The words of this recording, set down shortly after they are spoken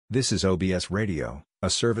This is OBS Radio, a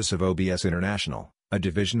service of OBS International, a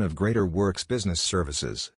division of Greater Works Business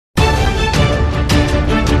Services.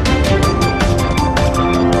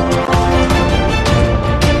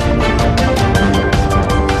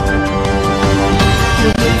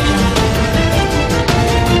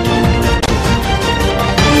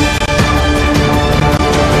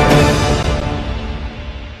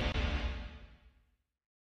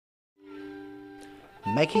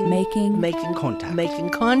 Making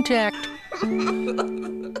contact.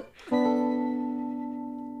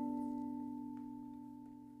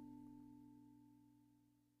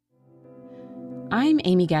 I'm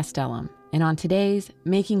Amy Gastelum, and on today's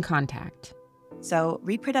Making Contact. So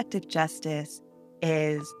reproductive justice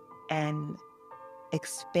is an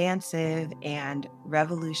expansive and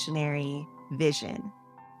revolutionary vision.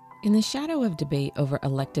 In the shadow of debate over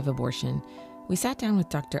elective abortion, we sat down with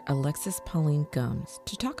Dr. Alexis Pauline Gumbs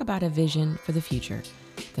to talk about a vision for the future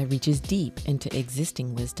that reaches deep into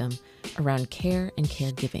existing wisdom around care and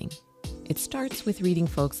caregiving. It starts with reading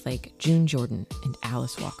folks like June Jordan and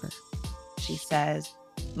Alice Walker. She says,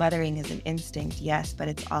 mothering is an instinct, yes, but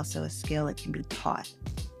it's also a skill that can be taught.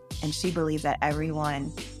 And she believes that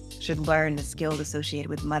everyone should learn the skills associated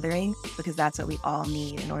with mothering because that's what we all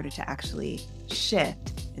need in order to actually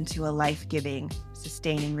shift into a life-giving,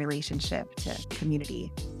 sustaining relationship to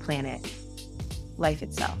community, planet, life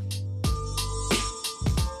itself.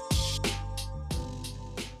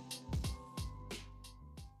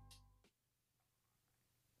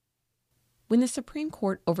 When the Supreme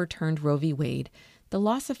Court overturned Roe v. Wade, the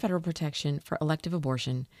loss of federal protection for elective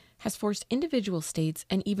abortion has forced individual states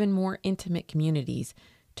and even more intimate communities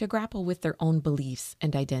to grapple with their own beliefs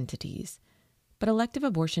and identities. But elective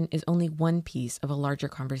abortion is only one piece of a larger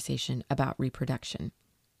conversation about reproduction.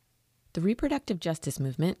 The reproductive justice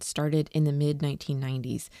movement, started in the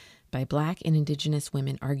mid-1990s by Black and Indigenous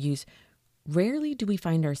women, argues, rarely do we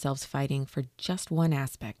find ourselves fighting for just one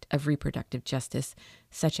aspect of reproductive justice,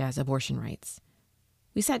 such as abortion rights.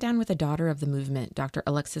 We sat down with a daughter of the movement, Dr.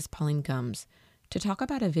 Alexis Pauline Gumbs, to talk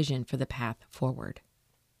about a vision for the path forward.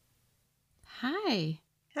 Hi.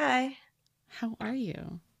 Hi. How are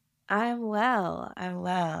you? I'm well.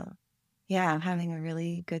 Yeah, I'm having a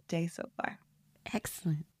really good day so far.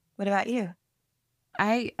 Excellent. What about you?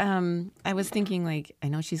 I was thinking, like, I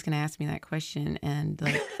know she's going to ask me that question, and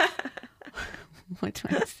like, what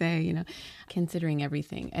do I say? Considering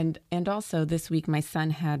everything, and also this week my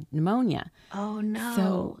son had pneumonia. Oh no!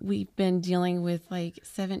 So we've been dealing with like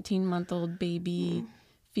 17-month-old baby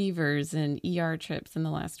fevers and ER trips in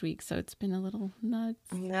the last week, so it's been a little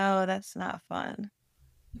nuts. No, that's not fun.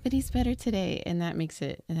 But he's better today, and that makes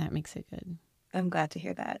it good. I'm glad to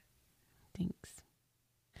hear that. Thanks.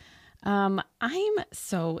 I'm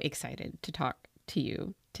so excited to talk to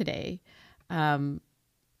you today.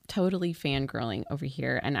 Totally fangirling over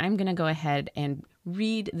here. And I'm going to go ahead and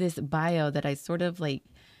read this bio that I sort of like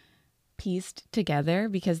pieced together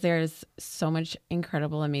because there's so much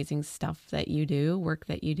incredible, amazing stuff that you do, work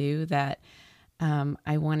that you do, that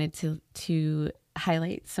I wanted to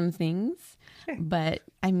highlight some things. Sure. But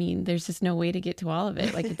I mean, there's just no way to get to all of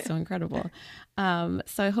it. Like, it's so incredible.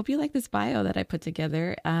 So I hope you like this bio that I put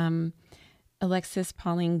together. Alexis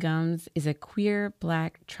Pauline Gumbs is a queer,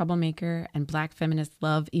 Black troublemaker and Black feminist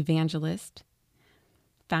love evangelist,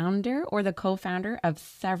 founder or the co-founder of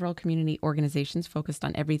several community organizations focused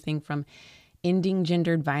on everything from ending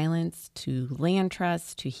gendered violence to land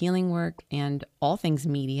trusts to healing work and all things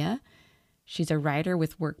media. She's a writer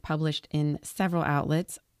with work published in several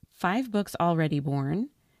outlets, 5 books already born,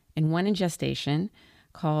 and 1 in gestation,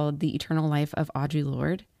 called The Eternal Life of Audre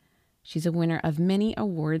Lorde. She's a winner of many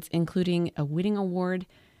awards, including a Whitting Award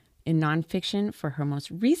in nonfiction for her most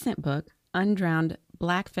recent book, Undrowned: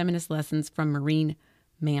 Black Feminist Lessons from Marine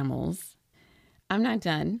Mammals. I'm not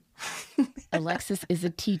done. Alexis is a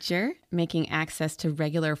teacher, making access to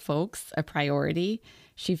regular folks a priority.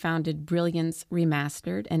 She founded Brilliance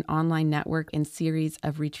Remastered, an online network and series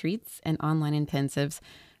of retreats and online intensives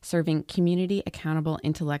serving community accountable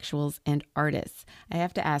intellectuals and artists. I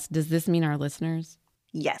have to ask, does this mean our listeners?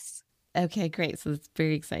 Yes. Okay, great. So it's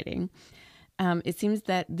very exciting. It seems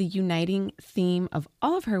that the uniting theme of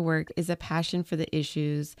all of her work is a passion for the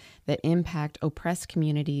issues that impact oppressed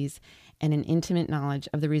communities and an intimate knowledge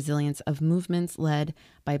of the resilience of movements led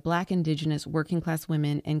by Black, Indigenous, working class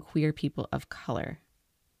women and queer people of color.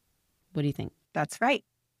 What do you think? That's right.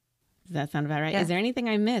 Does that sound about right? Yeah. Is there anything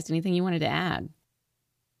I missed? Anything you wanted to add?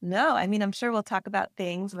 No, I mean, I'm sure we'll talk about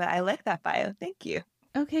things, but I like that bio. Thank you.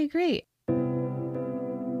 Okay, great.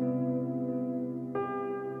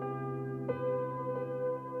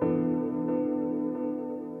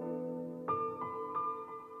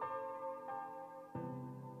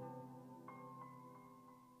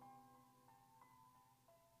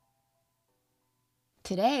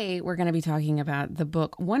 Today, we're going to be talking about the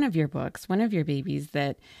book, one of your babies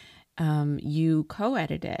that you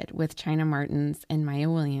co-edited with China Martins and Maya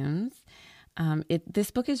Williams.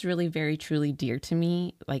 This book is really very, truly dear to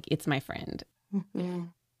me. Like, it's my friend. Mm-hmm.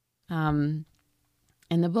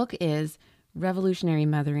 And the book is Revolutionary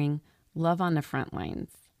Mothering, Love on the Front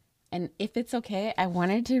Lines. And if it's okay, I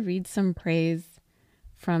wanted to read some praise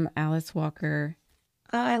from Alice Walker.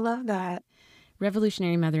 Oh, I love that.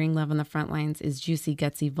 Revolutionary Mothering, Love on the Front Lines is juicy,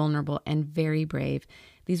 gutsy, vulnerable, and very brave.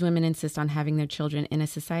 These women insist on having their children in a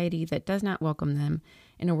society that does not welcome them,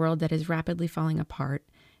 in a world that is rapidly falling apart.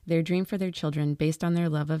 Their dream for their children, based on their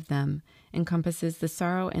love of them, encompasses the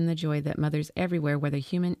sorrow and the joy that mothers everywhere, whether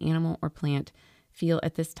human, animal, or plant, feel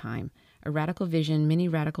at this time. A radical vision, many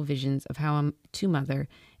radical visions of how to mother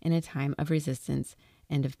in a time of resistance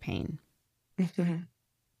and of pain.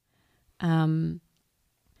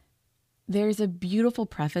 There's a beautiful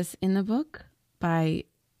preface in the book by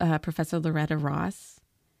Professor Loretta Ross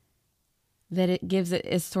that it gives it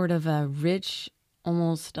as sort of a rich,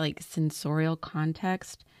 almost like sensorial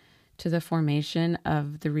context to the formation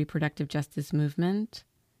of the reproductive justice movement.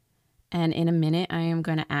 And in a minute, I am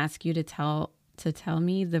going to ask you to tell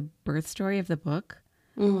me the birth story of the book.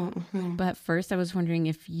 Mm-hmm. But first, I was wondering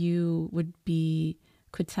if you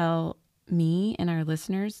could tell me and our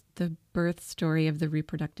listeners the birth story of the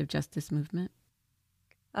reproductive justice movement.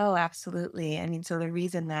 Oh, absolutely. I mean, so the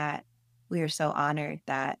reason that we are so honored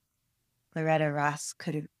that Loretta Ross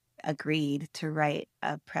could have agreed to write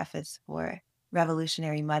a preface for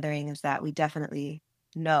Revolutionary Mothering is that we definitely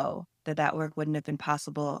know that that work wouldn't have been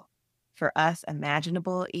possible for us,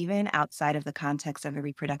 imaginable even outside of the context of the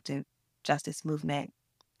reproductive justice movement.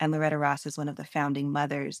 And Loretta Ross is one of the founding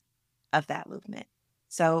mothers of that movement.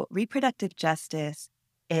 So reproductive justice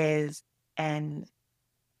is an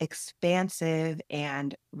expansive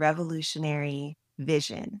and revolutionary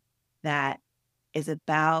vision that is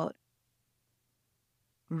about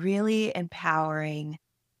really empowering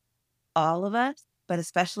all of us, but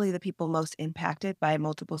especially the people most impacted by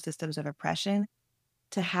multiple systems of oppression,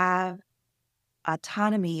 to have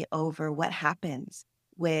autonomy over what happens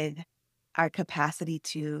with our capacity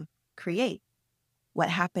to create, what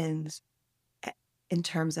happens in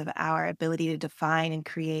terms of our ability to define and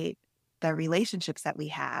create the relationships that we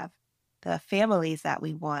have, the families that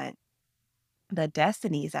we want, the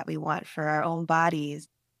destinies that we want for our own bodies.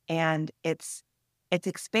 And its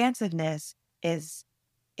expansiveness is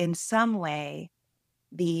in some way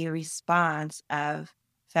the response of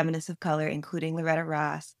feminists of color, including Loretta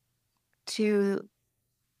Ross, to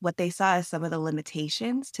what they saw as some of the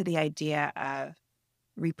limitations to the idea of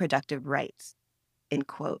reproductive rights, in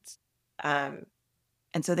quotes.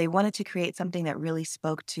 And so they wanted to create something that really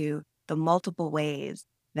spoke to the multiple ways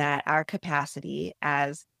that our capacity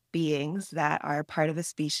as beings that are part of a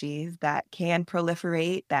species that can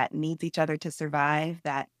proliferate, that needs each other to survive,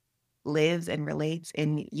 that lives and relates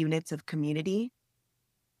in units of community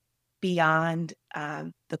beyond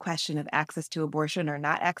the question of access to abortion or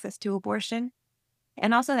not access to abortion.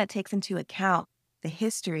 And also that takes into account the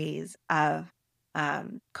histories of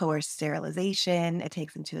coerced sterilization. It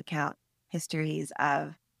takes into account histories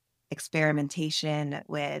of experimentation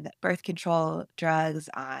with birth control drugs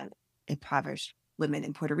on impoverished women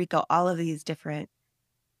in Puerto Rico. All of these different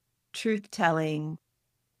truth-telling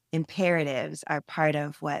imperatives are part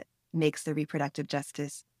of what makes the reproductive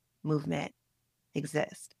justice movement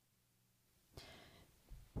exist.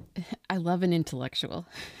 I love an intellectual.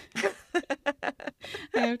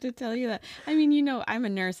 I have to tell you that. I mean, I'm a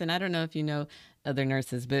nurse, and I don't know if you know other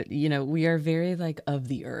nurses, but, we are very, of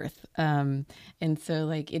the earth. And so,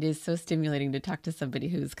 it is so stimulating to talk to somebody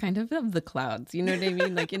who's kind of the clouds. You know what I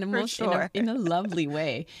mean? In a most, sure. in a lovely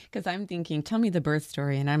way. Because I'm thinking, tell me the birth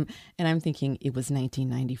story. And I'm thinking it was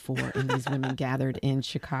 1994, and these women gathered in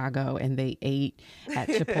Chicago, and they ate at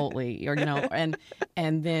Chipotle, or,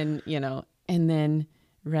 and then,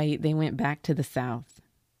 right, they went back to the South.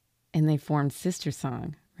 And they formed Sister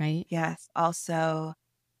Song, right? Yes. Also,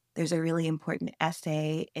 there's a really important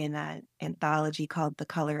essay in an anthology called The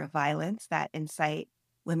Color of Violence that Incite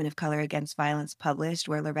Women of Color Against Violence published,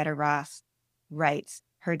 where Loretta Ross writes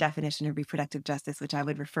her definition of reproductive justice, which I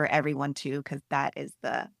would refer everyone to because that is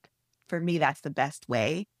for me, that's the best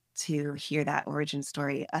way to hear that origin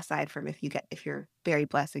story, aside from if you're very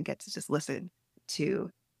blessed and get to just listen to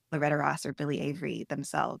Loretta Ross or Billie Avery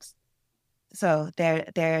themselves. So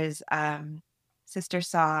there's Sister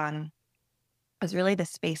Song was really the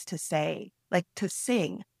space to say, to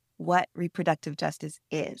sing what reproductive justice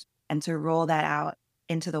is and to roll that out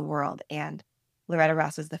into the world. And Loretta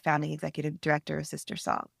Ross was the founding executive director of Sister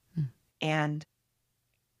Song. And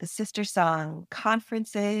the Sister Song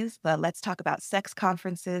conferences, the Let's Talk About Sex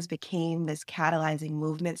conferences became this catalyzing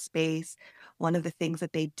movement space. One of the things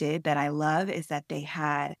that they did that I love is that they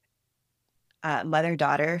had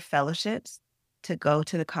mother-daughter fellowships to go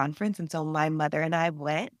to the conference. And so my mother and I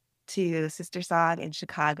went to Sister Song in That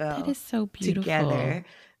Chicago is so beautiful. together.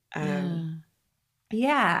 Yeah.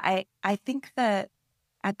 Yeah, I think that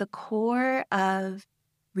at the core of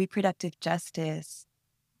reproductive justice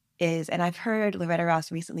is, and I've heard Loretta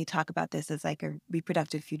Ross recently talk about this as like a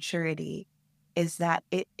reproductive futurity, is that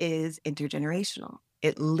it is intergenerational.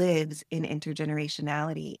 It lives in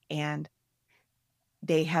intergenerationality, and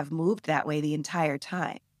they have moved that way the entire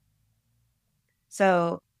time.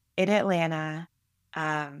 So in Atlanta,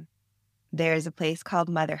 um, there's a place called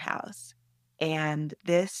Mother House. And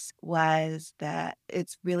it's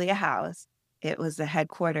really a house. It was the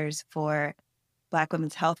headquarters for Black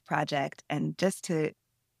Women's Health Project. And just to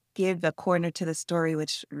give a corner to the story,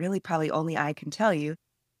 which really probably only I can tell you,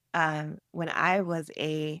 when I was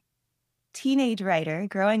a teenage writer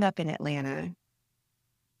growing up in Atlanta,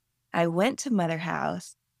 I went to Mother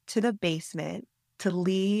House to the basement to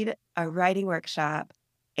lead a writing workshop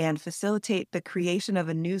and facilitate the creation of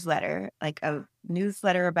a newsletter, like a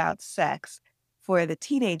newsletter about sex for the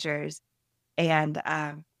teenagers. And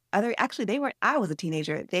actually, they weren't, I was a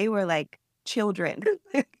teenager. They were like children,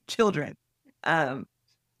 children um,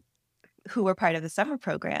 who were part of the summer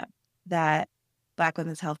program that Black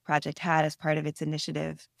Women's Health Project had as part of its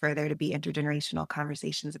initiative for there to be intergenerational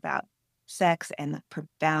conversations about sex and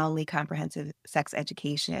profoundly comprehensive sex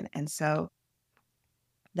education. And so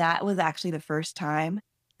that was actually the first time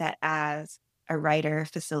that as a writer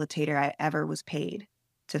facilitator, I ever was paid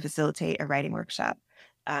to facilitate a writing workshop,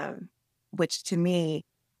 which to me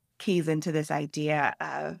keys into this idea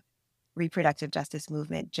of reproductive justice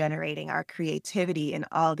movement generating our creativity in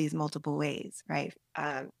all these multiple ways, right?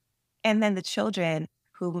 And then the children,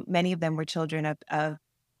 who many of them were children of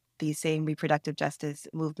these same reproductive justice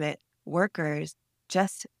movement workers,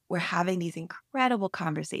 just were having these incredible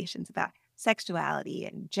conversations about sexuality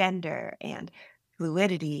and gender and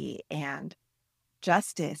fluidity and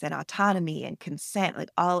justice and autonomy and consent,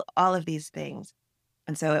 like all of these things.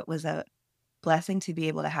 And so it was a blessing to be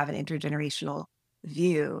able to have an intergenerational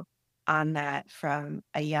view on that from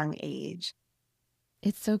a young age.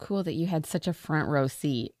 It's so cool that you had such a front row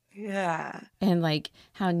seat. Yeah. And like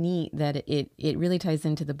how neat that it really ties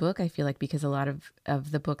into the book, I feel like, because a lot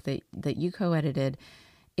of the book that you co-edited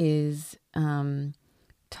is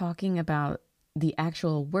talking about the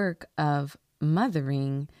actual work of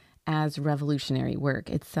mothering as revolutionary work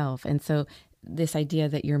itself. And so this idea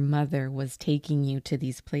that your mother was taking you to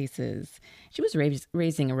these places, she was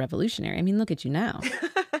raising a revolutionary. I mean, look at you now,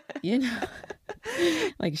 you know,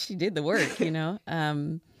 like she did the work, you know,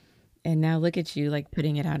 and now look at you, like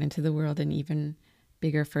putting it out into the world in even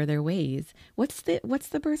bigger, further ways. What's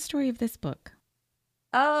the birth story of this book?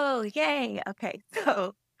 Oh, yay. Okay.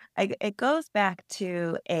 So it goes back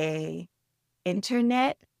to a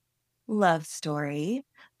internet love story.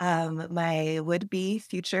 My would-be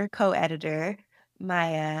future co-editor,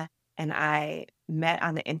 Maya, and I met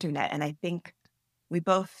on the internet. And I think we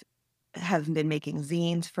both have been making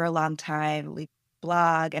zines for a long time. We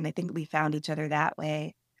blog, and I think we found each other that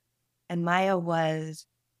way. And Maya was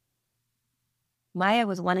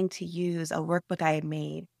wanting to use a workbook I had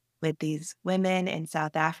made with these women in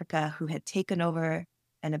South Africa who had taken over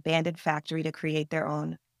an abandoned factory to create their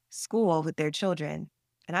own school with their children.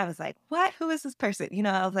 And I was like, what? Who is this person? You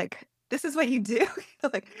know, I was like, this is what you do?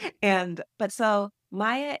 But so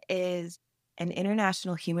Maya is an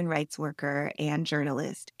international human rights worker and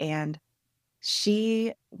journalist. And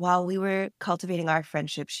she, while we were cultivating our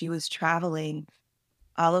friendship, she was traveling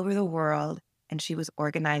all over the world, and she was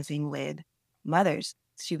organizing with mothers.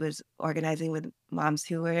 She was organizing with moms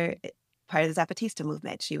who were part of the Zapatista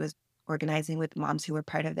movement. She was organizing with moms who were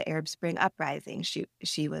part of the Arab Spring uprising.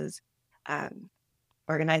 She was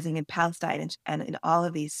organizing in Palestine, and in all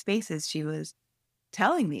of these spaces, she was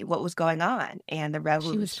telling me what was going on and the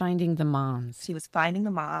revolution. She was finding the moms. She was finding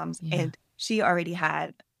the moms, and she already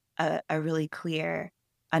had a really clear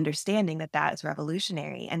understanding that that is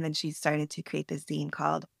revolutionary. And then she started to create this zine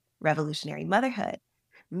called Revolutionary Motherhood.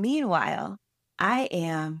 Meanwhile, I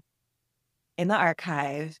am in the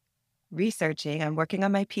archive researching. I'm working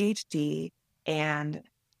on my PhD, and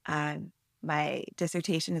my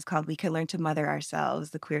dissertation is called We Can Learn to Mother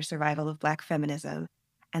Ourselves, the Queer Survival of Black Feminism.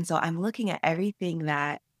 And so I'm looking at everything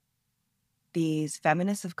that these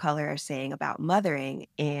feminists of color are saying about mothering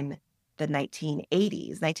in the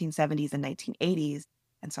 1970s and 1980s.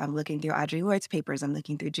 And so I'm looking through Audre Lorde's papers. I'm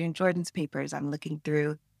looking through June Jordan's papers. I'm looking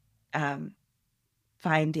through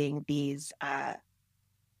finding these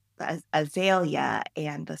Azalea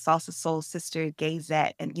and the Salsa Soul Sister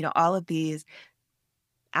Gazette, and all of these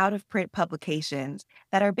out of print publications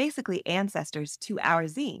that are basically ancestors to our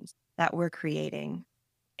zines that we're creating.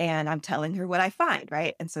 And I'm telling her what I find,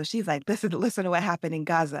 right? And so she's like, listen to what happened in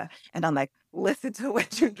Gaza. And I'm like, listen to what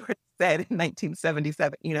George said in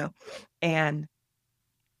 1977, And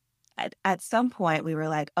at some point we were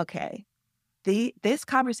like, okay, this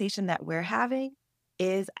conversation that we're having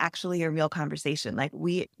is actually a real conversation. Like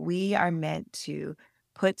we are meant to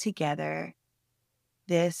put together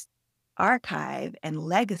this archive and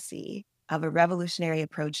legacy of a revolutionary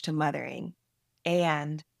approach to mothering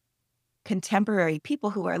and contemporary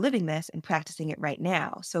people who are living this and practicing it right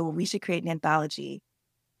now. So we should create an anthology.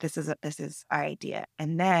 This is our idea.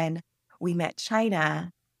 And then we met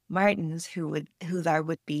China Martins, who's our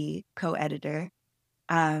would-be co-editor,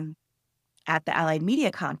 at the Allied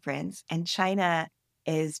Media Conference. And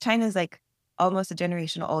China's like almost a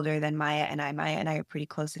generation older than Maya and I. Maya and I are pretty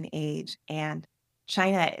close in age. And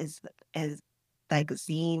China is like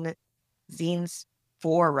zine's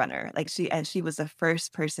forerunner. Like she was the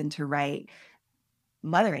first person to write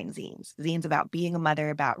mothering zines about being a mother,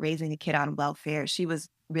 about raising a kid on welfare. She was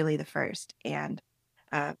really the first. And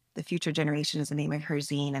The Future Generation is the name of her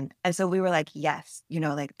zine. And so we were like, yes,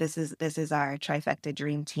 like this is our trifecta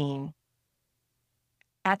dream team.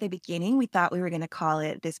 At the beginning, we thought we were going to call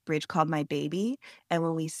it This Bridge Called My Baby. And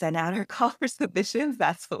when we sent out our call for submissions,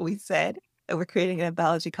 that's what we said. That we're creating an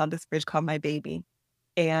anthology called This Bridge Called My Baby.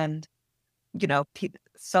 And,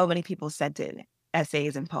 so many people sent in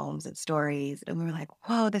essays and poems and stories. And we were like,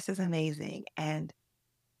 whoa, this is amazing. And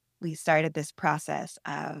we started this process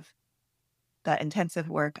of the intensive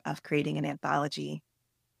work of creating an anthology.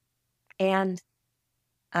 And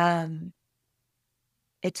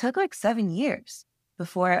it took like 7 years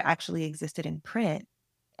before it actually existed in print.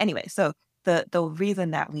 Anyway, so the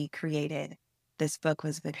reason that we created this book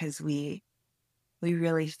was because we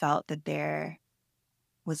really felt that there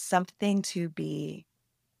was something to be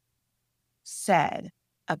said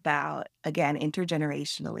about, again,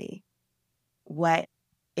 intergenerationally, what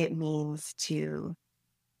it means to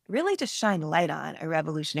really just shine light on a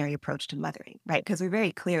revolutionary approach to mothering, right? Because we're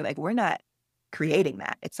very clear, like we're not creating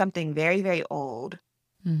that. It's something very, very old.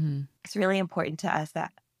 Mm-hmm. It's really important to us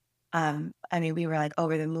that, we were like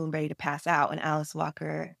over the moon, ready to pass out when Alice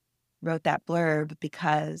Walker wrote that blurb,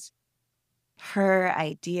 because her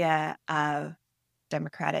idea of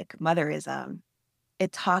democratic motherism,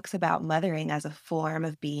 it talks about mothering as a form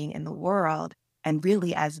of being in the world and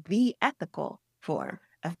really as the ethical form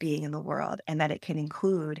of being in the world, and that it can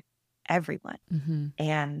include everyone. Mm-hmm.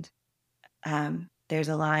 And there's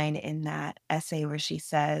a line in that essay where she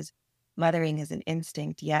says, mothering is an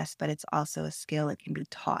instinct, yes, but it's also a skill. It can be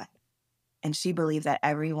taught. And she believes that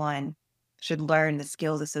everyone should learn the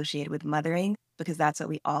skills associated with mothering, because that's what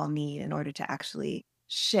we all need in order to actually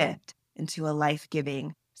shift into a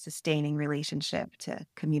life-giving, sustaining relationship to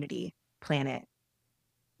community, planet,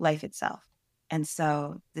 life itself. And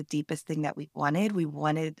so the deepest thing that we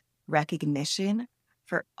wanted recognition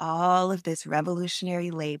for all of this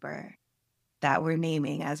revolutionary labor that we're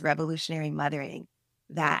naming as revolutionary mothering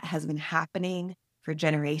that has been happening for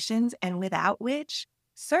generations, and without which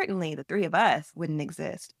certainly the three of us wouldn't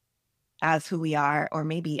exist as who we are, or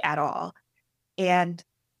maybe at all. And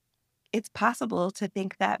it's possible to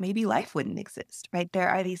think that maybe life wouldn't exist, right? There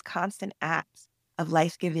are these constant acts of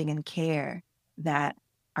life-giving and care that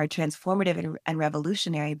are transformative and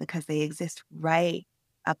revolutionary because they exist right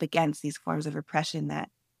up against these forms of oppression that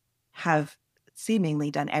have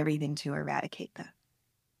seemingly done everything to eradicate them.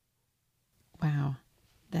 Wow.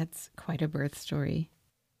 That's quite a birth story.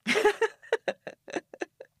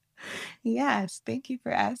 Yes, thank you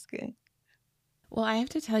for asking. Well, I have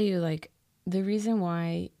to tell you, like, the reason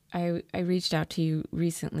why I reached out to you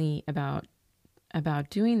recently about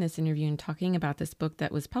doing this interview and talking about this book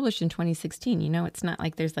that was published in 2016. It's not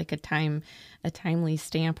like there's like a timely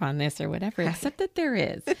stamp on this or whatever, except that there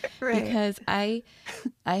is. Right. Because I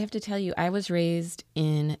have to tell you, I was raised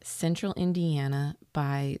in central Indiana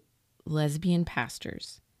by lesbian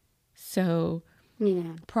pastors. So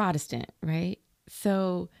Protestant, right?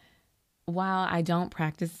 So while I don't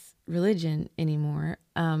practice religion anymore,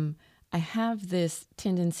 I have this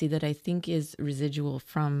tendency that I think is residual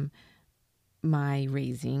from my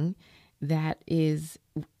raising, that is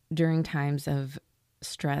during times of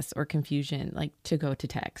stress or confusion, like to go to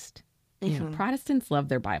text. Mm-hmm. Protestants love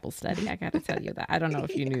their Bible study. I got to tell you that. I don't know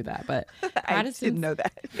if you knew that, but I didn't know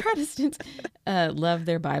that. Protestants love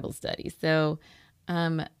their Bible study. So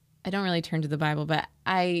I don't really turn to the Bible, but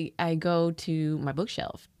I go to my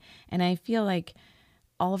bookshelf, and I feel like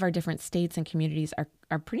all of our different states and communities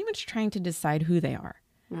are pretty much trying to decide who they are.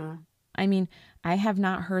 Yeah. I mean, I have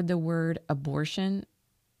not heard the word abortion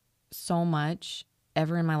so much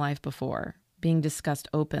ever in my life before being discussed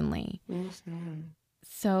openly. Mm-hmm.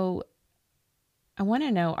 So I want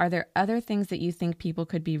to know, are there other things that you think people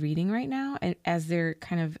could be reading right now as they're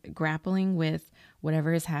kind of grappling with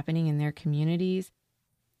whatever is happening in their communities?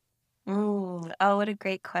 Oh, what a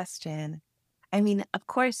great question. I mean, of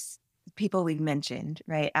course, people we've mentioned,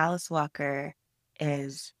 right? Alice Walker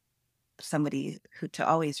is somebody who to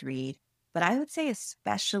always read, but I would say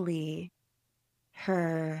especially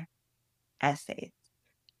her essays.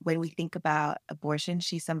 When we think about abortion,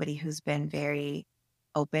 she's somebody who's been very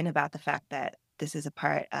open about the fact that this is a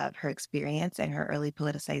part of her experience and her early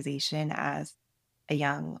politicization as a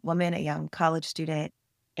young woman, a young college student.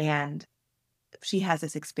 And she has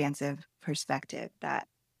this expansive perspective that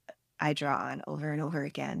I draw on over and over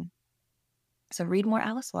again. So read more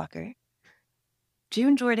Alice Walker.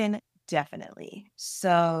 June Jordan, definitely.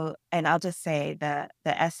 So, and I'll just say the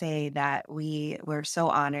essay that we were so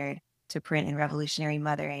honored to print in Revolutionary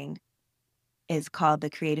Mothering is called The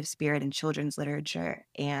Creative Spirit in Children's Literature.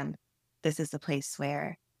 And this is the place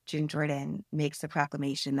where June Jordan makes the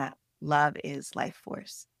proclamation that love is life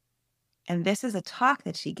force. And this is a talk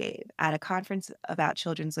that she gave at a conference about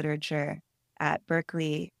children's literature at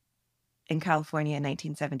Berkeley in California in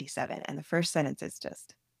 1977. And the first sentence is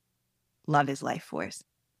just, love is life force.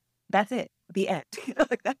 That's it, the end.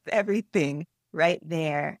 Like that's everything right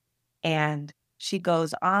there. And she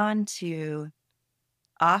goes on to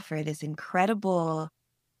offer this incredible,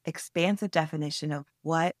 expansive definition of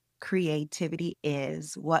what creativity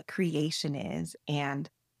is, what creation is, and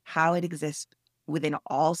how it exists within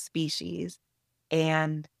all species.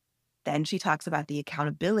 And then she talks about the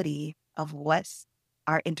accountability of what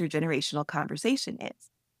our intergenerational conversation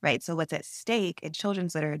is, right? So what's at stake in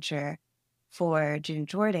children's literature for June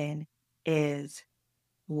Jordan is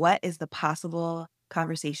what is the possible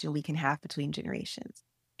conversation we can have between generations?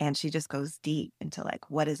 And she just goes deep into like,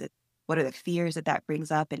 what is it? What are the fears that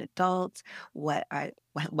brings up in adults?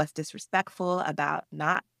 What's disrespectful about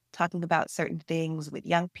not talking about certain things with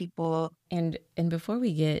young people? And before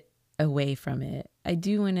we get away from it, I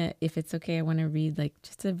do want to, if it's okay, I want to read like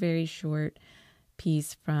just a very short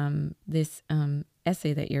piece from this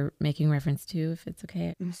essay that you're making reference to, if it's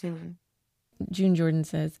okay. Mm-hmm. June Jordan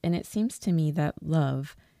says, and it seems to me that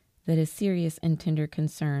love, that is serious and tender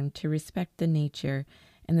concern to respect the nature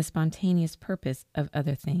and the spontaneous purpose of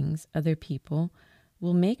other things, other people,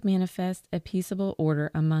 will make manifest a peaceable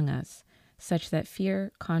order among us, such that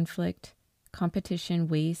fear, conflict, competition,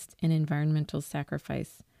 waste, and environmental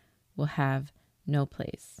sacrifice will have no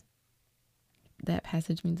place. That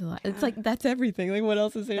passage means a lot. It's like, that's everything. Like, what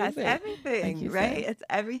else is there That's to say? everything, Like right? said. It's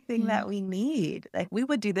everything that we need. Like we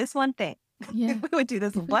would do this one thing. Yeah. We would do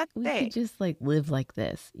this one We thing. could just like live like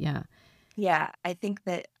this. Yeah. Yeah, I think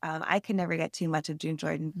that I can never get too much of June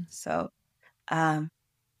Jordan. So I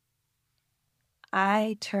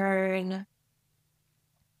turn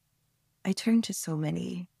to so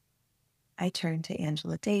many. I turn to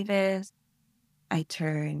Angela Davis. I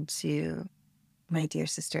turn to my dear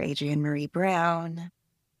sister Adrienne Marie Brown.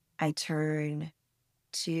 I turn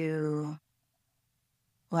to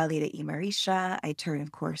Walida E. Marisha. I turn,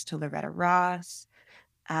 of course, to Loretta Ross.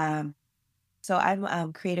 So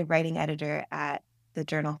I'm creative writing editor at the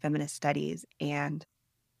journal Feminist Studies, and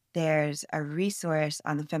there's a resource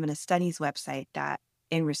on the Feminist Studies website that,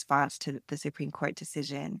 in response to the Supreme Court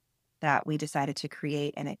decision, that we decided to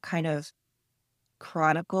create, and it kind of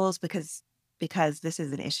chronicles because this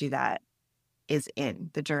is an issue that is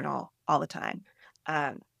in the journal all the time.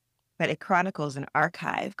 But it chronicles an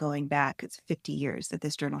archive going back, it's 50 years that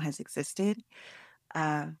this journal has existed.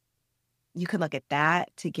 You could look at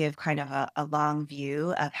that to give kind of a long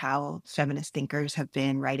view of how feminist thinkers have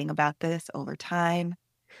been writing about this over time.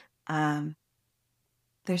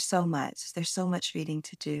 There's so much reading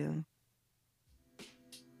to do.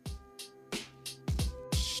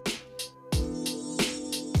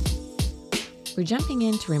 We're jumping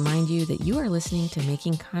in to remind you that you are listening to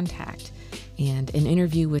Making Contact and an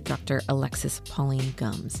interview with Dr. Alexis Pauline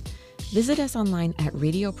Gumbs. Visit us online at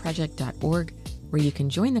radioproject.org, where you can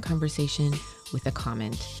join the conversation with a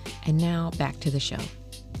comment. And now back to the show.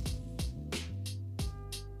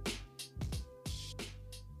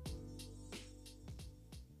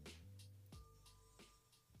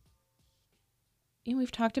 And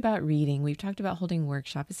we've talked about reading. We've talked about holding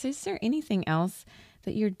workshops. Is there anything else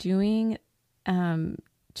that you're doing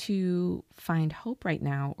to find hope right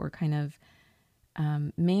now, or kind of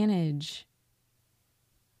manage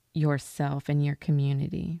yourself and your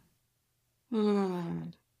community? Hmm.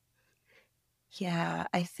 Yeah,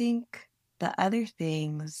 I think the other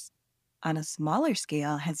things on a smaller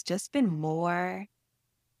scale has just been more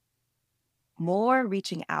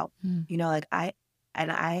reaching out. Mm. Like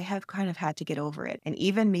I have kind of had to get over it. And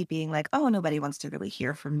even me being like, oh, nobody wants to really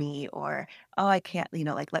hear from me, or oh, I can't,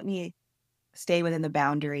 like let me stay within the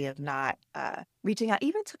boundary of not reaching out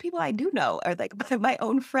even to people I do know, or like my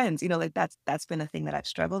own friends, like that's been a thing that I've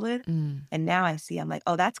struggled with. Mm. And now I see, I'm like,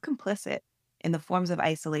 oh, that's complicit in the forms of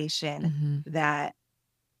isolation Mm-hmm. that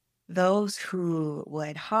those who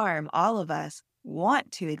would harm all of us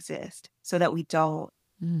want to exist so that we don't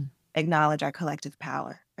Mm. acknowledge our collective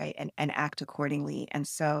power, right? And act accordingly. And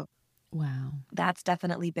so Wow. that's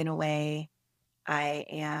definitely been a way. I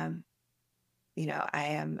am, I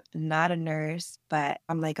am not a nurse, but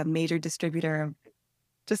I'm like a major distributor of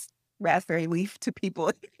just raspberry leaf to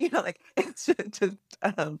people, like it's just,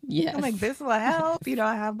 I'm Yes. like, this will help. Yes.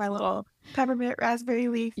 I have my little peppermint raspberry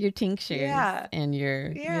leaf. Your tinctures Yeah. and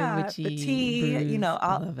your Yeah. The witchy tea, brews.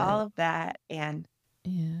 I love all it. of that. Yeah.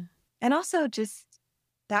 And also just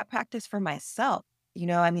that practice for myself,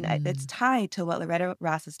 I mean, it's Mm. tied to what Loretta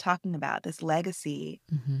Ross is talking about, this legacy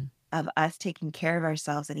Mm-hmm. of us taking care of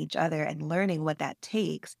ourselves and each other and learning what that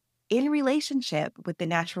takes in relationship with the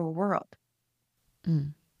natural world.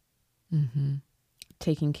 Mm. Mm-hmm.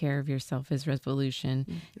 Taking care of yourself is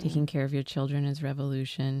revolution. Taking care of your children is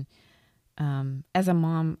revolution. As a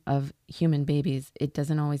mom of human babies, it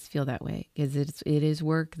doesn't always feel that way because it is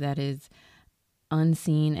work that is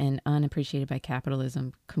unseen and unappreciated by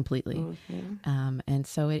capitalism completely. Mm-hmm. And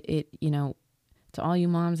so it to all you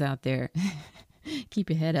moms out there, keep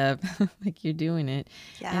your head up like you're doing it.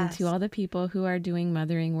 Yes. And to all the people who are doing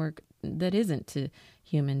mothering work that isn't to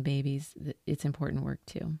human babies, it's important work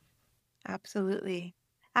too. Absolutely.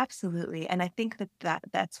 Absolutely. And I think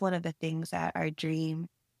that's one of the things that our dream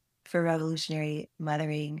for revolutionary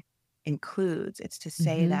mothering includes. It's to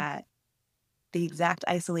say Mm-hmm. that the exact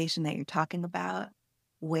isolation that you're talking about,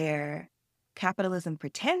 where capitalism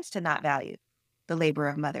pretends to not value the labor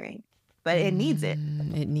of mothering, but it needs it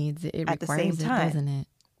It needs it. It at the same requires it, time. doesn't it?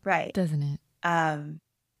 Right. Doesn't it?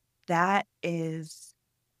 That is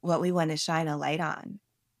what we want to shine a light on.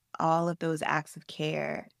 All of those acts of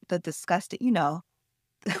care, the disgusting,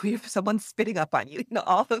 we have someone spitting up on you,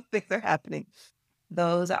 all those things are happening.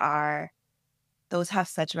 Those have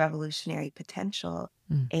such revolutionary potential.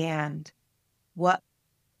 Mm. And what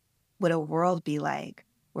would a world be like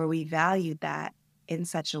where we valued that in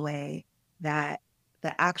such a way that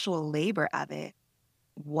the actual labor of it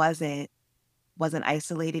wasn't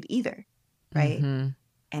isolated either, right? Mm-hmm.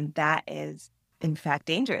 And that is, in fact,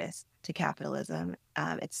 dangerous to capitalism.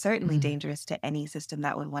 It's certainly dangerous to any system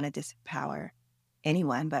that would want to disempower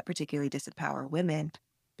anyone, but particularly disempower women,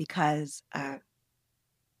 because,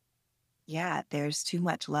 there's too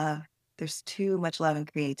much love. There's too much love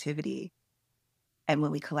and creativity. And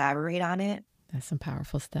when we collaborate on it, That's some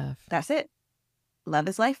powerful stuff. that's it. Love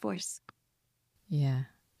is life force. Yeah,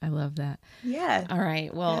 I love that. Yeah. All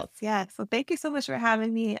right. Well, yes. So thank you so much for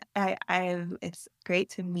having me. It's great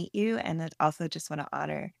to meet you. And I also just want to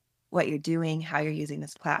honor what you're doing, how you're using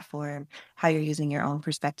this platform, how you're using your own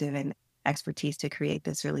perspective and expertise to create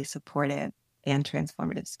this really supportive and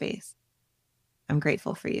transformative space. I'm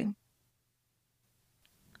grateful for you.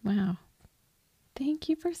 wow. Thank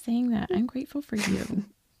you for saying that. I'm grateful for you.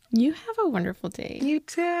 You have a wonderful day. You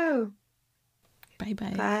too.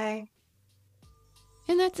 Bye-bye. Bye.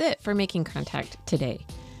 And that's it for Making Contact today.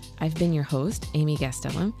 I've been your host, Amy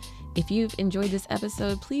Gastelum. If you've enjoyed this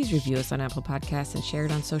episode, please review us on Apple Podcasts and share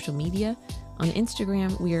it on social media. On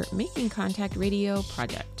Instagram, we are Making Contact Radio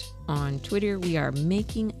Project. On Twitter, we are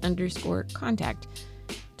making_contact.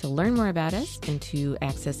 To learn more about us and to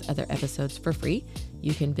access other episodes for free,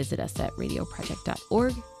 you can visit us at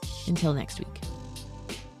radioproject.org. Until next week.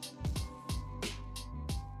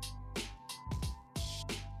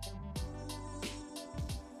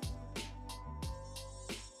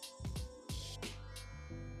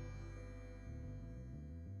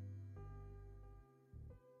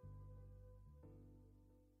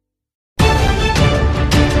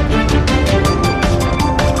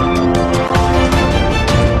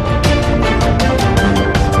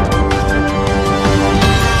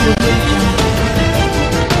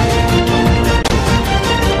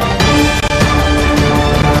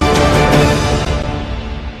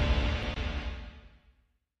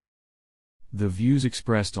 The views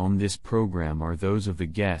expressed on this program are those of the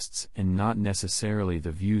guests and not necessarily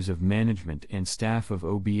the views of management and staff of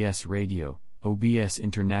OBS Radio, OBS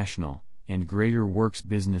International, and Greater Works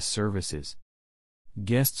Business Services.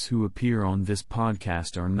 Guests who appear on this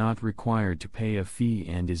podcast are not required to pay a fee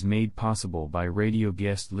and is made possible by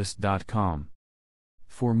radioguestlist.com.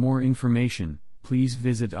 For more information, please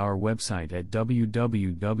visit our website at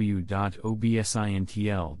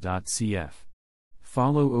www.obsintl.cf.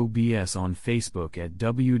 Follow OBS on Facebook at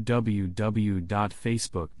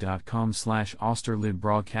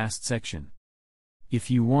www.facebook.com/austerlid_broadcast-section. If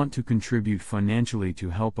you want to contribute financially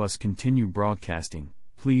to help us continue broadcasting,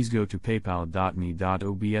 please go to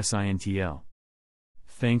paypal.me/obsintl.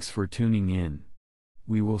 Thanks for tuning in.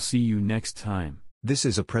 We will see you next time. This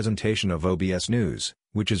is a presentation of OBS News,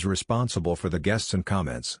 which is responsible for the guests and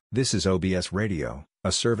comments. This is OBS Radio,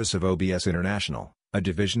 a service of OBS International, a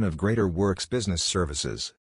division of Greater Works Business Services.